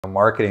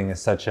Marketing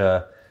is such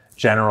a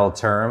general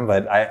term,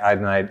 but I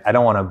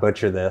don't want to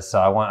butcher this,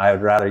 so I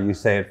would rather you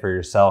say it for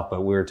yourself.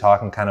 But we were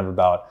talking kind of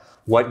about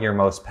what you're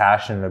most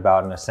passionate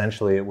about, and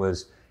essentially it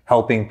was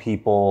helping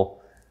people,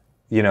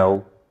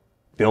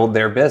 build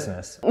their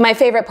business. My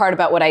favorite part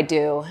about what I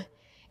do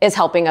is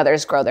helping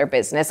others grow their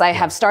business. I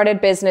have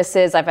started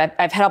businesses.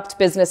 I've helped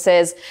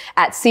businesses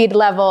at seed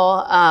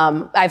level.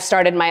 I've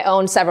started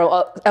several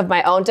of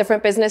my own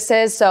different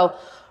businesses. So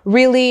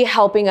really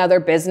helping other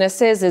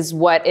businesses is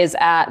what is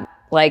at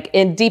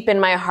deep in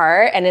my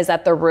heart and is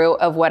at the root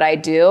of what I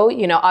do.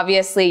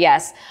 Obviously,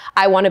 yes,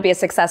 I want to be as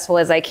successful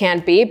as I can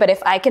be, but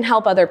if I can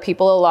help other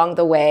people along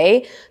the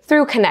way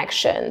through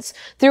connections,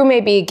 through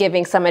maybe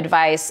giving some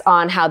advice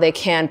on how they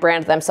can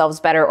brand themselves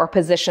better or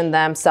position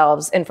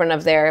themselves in front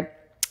of their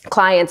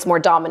clients more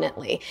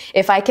dominantly.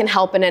 If I can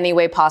help in any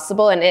way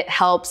possible and it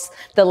helps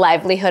the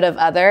livelihood of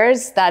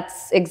others,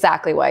 that's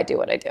exactly why I do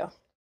what I do.